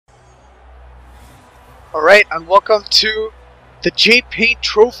Alright, and welcome to the J Paint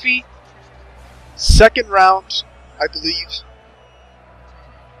Trophy, second round, I believe.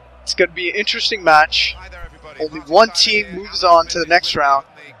 It's going to be an interesting match. Only one team moves on to the next round.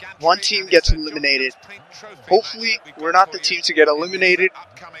 One team gets eliminated. Hopefully, we're not the team to get eliminated.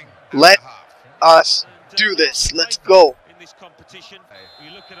 Let us do this. Let's go.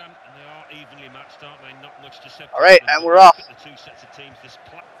 Alright, and we're off.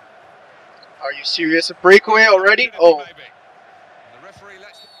 Are you serious? A breakaway already? Oh.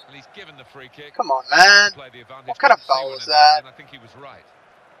 Come on, man. What kind of foul was that? I think he was right.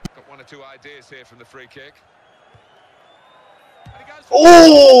 Got one or two ideas here from the free kick.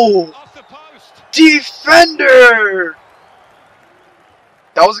 Oh! Defender!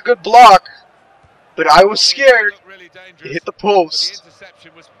 That was a good block, but I was scared. He hit the post. The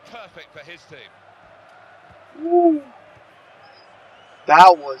interception was perfect for his team. Woo.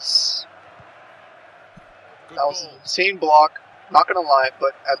 That was an insane block. Not gonna lie,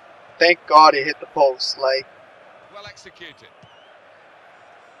 but thank God it hit the post. Like, well executed.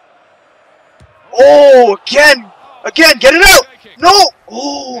 Oh, again, get it out. No.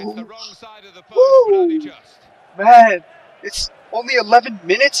 Oh, the wrong side of the post, but only just. Man, it's only 11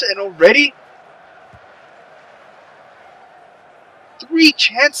 minutes and already 3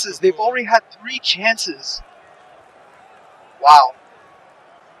 chances. They've already had 3 chances. Wow.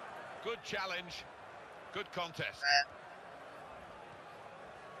 Good challenge. Good contest. Man.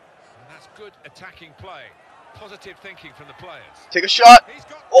 And that's good attacking play. Positive thinking from the players. Take a shot.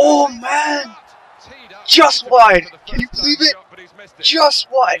 Oh, man. Just wide. Can you believe it? Just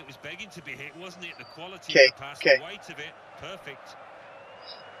wide. It was begging to be hit, wasn't it? The quality of the pass, the weight of it, perfect.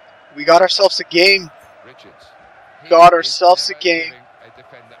 We got ourselves a game. Richards. Got ourselves a game.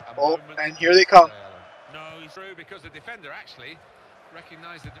 Oh, and here they come. No, he's through because the defender actually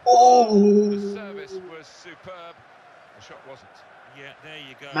recognized that the service was superb. The shot wasn't. Yeah, there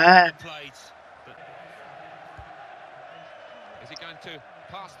you go. Man. Is he going to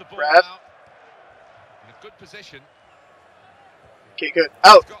pass the ball Grab. out? In a good position. Okay, good.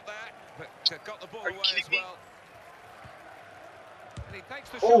 Out. Got there, but got the ball Are you away kidding as me? well. And he takes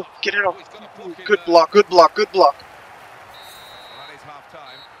the Oh, shot. get it out. He's got a block in Good there. block, good block, good block. That is half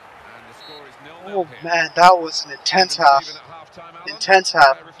time, and the score is 0-0 Oh, here. man, that was an intense half. Even at half-time, Alan. Intense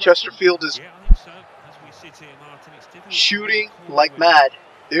half. Chesterfield is Yeah, I think so. As we sit here, Martin, it's difficult shooting to call like with mad.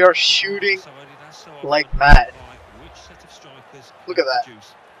 They are shooting that's so like often mad. by which set of strikers Look at that.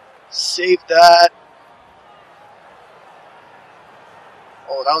 produce. Save that.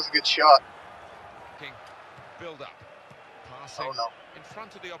 Oh, that was a good shot. Build up. Passing Oh, no. in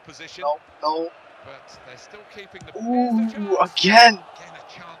front of the opposition. No. But they're still keeping the Ooh, chance. again.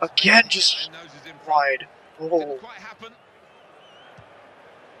 A chance Again, maybe to just get their noses in front. wide. Didn't Oh, quite happen.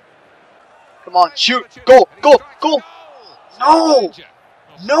 come on, shoot. Go. No.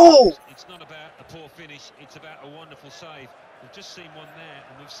 No. It's not about a poor finish, it's about a wonderful save. We've just seen one there,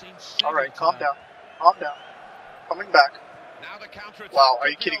 and we've seen several. All right, calm today. down. Calm down. Coming back. Now the counter-attack. Wow, are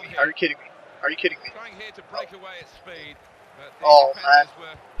you could be kidding on me? here. Are you kidding me? Are you kidding me? Trying here to break away at speed, but the Oh, defenders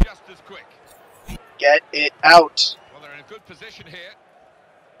were just as quick. Get it out. Well, they're in a good position here.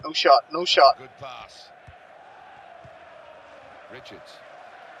 No shot. No shot. Good pass. Richards.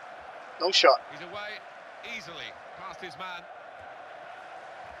 No shot. He's away easily past his man.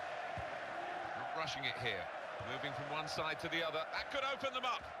 Not rushing it here. Moving from one side to the other. That could open them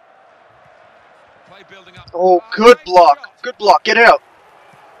up. Play building up. Oh, good great block. shot. Good block. Get it out.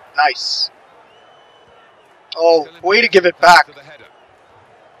 Nice. Oh, Still in way to position, give it pass back. to the header.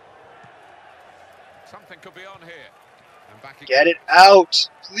 Something could be on here. And back Get it comes. out,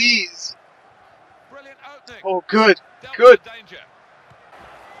 please. Brilliant opening. Oh, good. Dealt Good. with danger.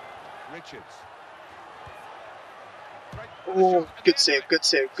 Richards. Great Oh, shot at good the save. end of Good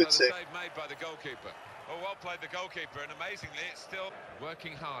save. it. Good So the save. save made by the goalkeeper. Oh, well played the goalkeeper, and amazingly, it's still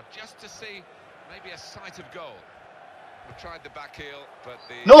working hard just to see maybe a sight of goal. We tried the back heel, but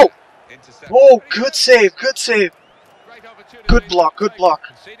the No. intercept. Oh, But he good saved save. it. Good save. Great opportunity. Good block. Good taken. block.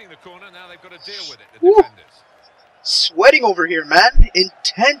 Conceding the corner, now they've got to deal with it, the Woo. defenders. Sweating over here, man.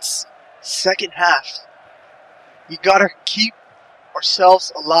 Intense second half. We gotta keep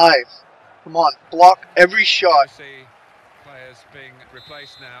ourselves alive. Come on, block every shot. You see players being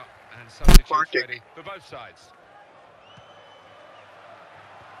replaced now and substitutes Bartek. ready for both sides.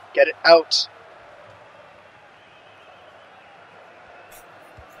 Get it out.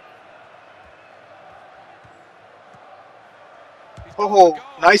 He's Oh, gone for the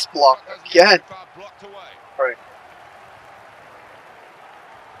goal. nice block Shot hasn't again. been far blocked away. All right.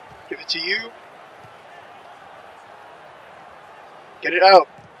 Give it to you. Get it out.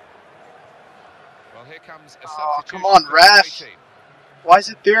 Well, here comes a Oh, substitution. come on, for the ref. away team. Why is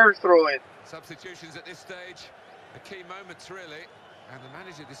it their throw-in? Substitutions at this stage, the key moments really, and the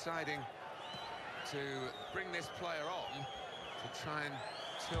manager deciding to bring this player on to try and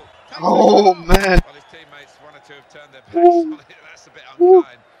tilt. Oh, man. Well, his teammates, one or two have turned their backs Ooh. on it. That's a bit Ooh.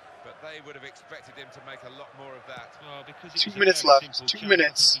 unkind, but they would have expected him to make a lot more of that. Well, because 2 minutes left. 2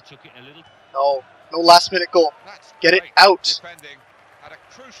 minutes. He took it a little. No, no last-minute goal. That's Get it great out. defending at a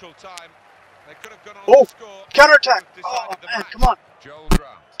crucial time. They could have gone on Oh, to score. counterattack. Decided Oh, the man, match. come on. Joel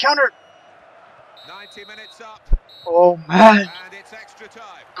Grant. Counter. 90 minutes up, Oh, man. and it's extra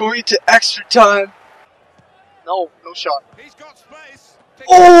time. Going to extra time. No, no shot. He's got space.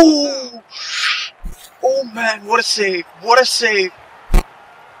 Oh! Oh, man, what a save. What a save.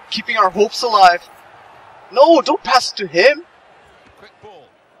 Keeping our hopes alive. No, don't pass it to him. Quick ball.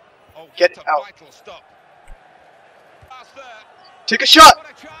 Oh, Get what it a out. vital stop. Pass there. Take a shot. What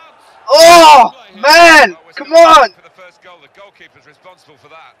a chance. Oh, man. Well, we're Come still on. for the first goal. The goalkeeper's responsible for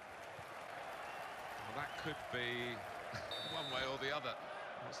that. Well, that could be one way or the other.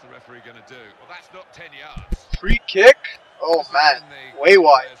 What's the referee going to do? Well, that's not 10 yards. Free kick. Oh, This is man. when the Way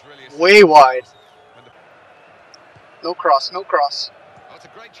wide. players really Way assert wide. themselves. When the- No cross. No cross. Oh, it's a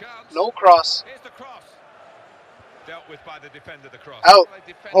great chance. No cross. Here's the cross. Dealt with by the defender, the cross. Out. Well,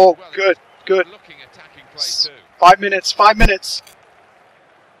 they defended Oh, well. It good. was Good. looking attacking play too. 5 minutes. 5 minutes.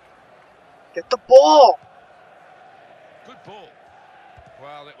 Get the ball. Good ball.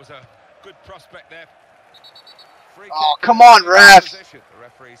 Well, it was a good prospect there. Free Oh, kick. come on, ref. Position. The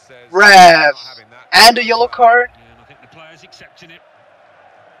referee says Ref. not having that. And a yellow card. Yeah, and I think the player's accepting it.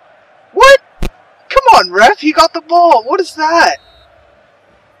 What? Come on, ref. He got the ball. What is that?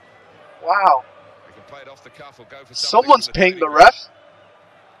 Wow. We can play it off the cuff or go for something Someone's from the paying the training ref. ground.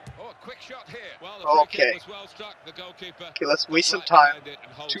 Oh, a quick shot here. Well, the free Okay. kick was well struck. The goalkeeper. Okay, let's waste some right time. behind it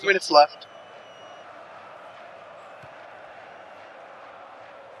and holds 2 on. minutes left.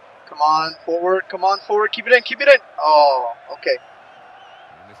 Come on, forward. Come on, forward. Keep it in. Keep it in. Oh, okay.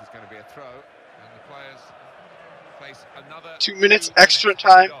 And this is going to be a throw. And the players face another 2 minutes 2 extra minutes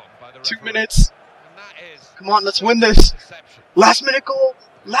time. added on by the 2 referee. minutes. And that is Come on, let's win this. deception. Last minute goal.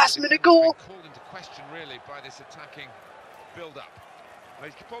 Last minute goal. He's been called into question really by this attacking build-up. Well,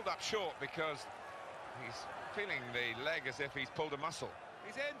 he's pulled up short because he's feeling the leg as if he's pulled a muscle.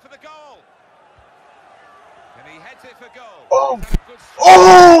 He's in for the goal. And he heads it for goal. Oh. He's had a good start.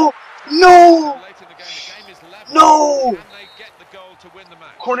 Oh, no. Late in the game is level. No. Can they get the goal to win the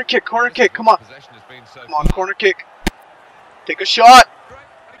match? Corner kick. Corner kick. Come on. Possession has been so Come on, far. corner kick. Take a shot. Great.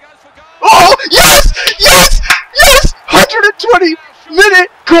 And he goes for goal. Oh, yes. Yes. Yes. 120-minute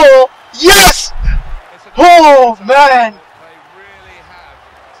goal. Yes. It's a Oh, good man. They really have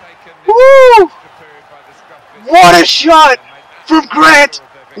taken this Woo. extra period by the scruff of it. What a shot And made from absolute Grant. sure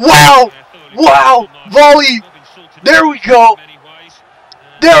of their victory. Wow. Wow. Volley. There we go.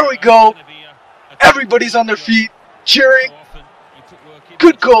 There we go. Everybody's on their feet, cheering.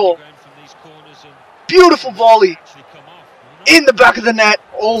 Good goal. Beautiful volley. In the back of the net.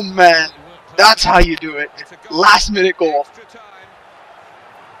 Oh, man. That's how you do it. It's a goal. Last minute goal. Extra time.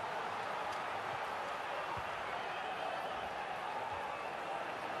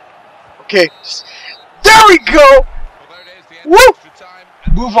 Okay. There we go. Well, there it is, the end of Woo. extra time,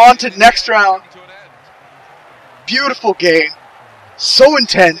 and Move on to the next game round. coming to an end. Beautiful game. So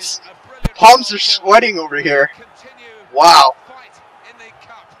intense. A brilliant Palms are result. sweating over here. Continue Wow. the fight in the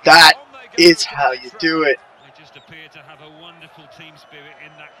cup. That On they go is to the how next you round. do it. They just appear to have a wonderful team spirit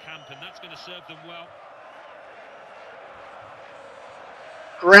in that camp, and that's going to serve them well.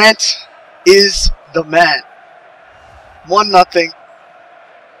 Grant is the man. 1-0.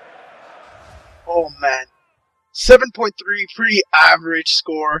 Oh man. 7.3, pretty average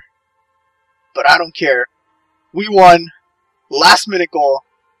score. But I don't care. We won. Last minute goal.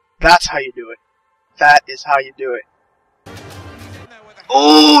 That's how you do it. That is how you do it.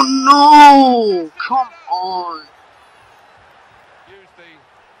 Oh no! Come on. Used the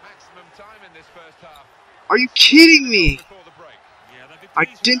maximum time in this first half. Are you kidding me? Before the break. Yeah, they'd be I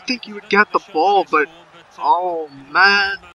pleased with didn't that. think you would Don't get have a the shot ball, on this but form, oh man.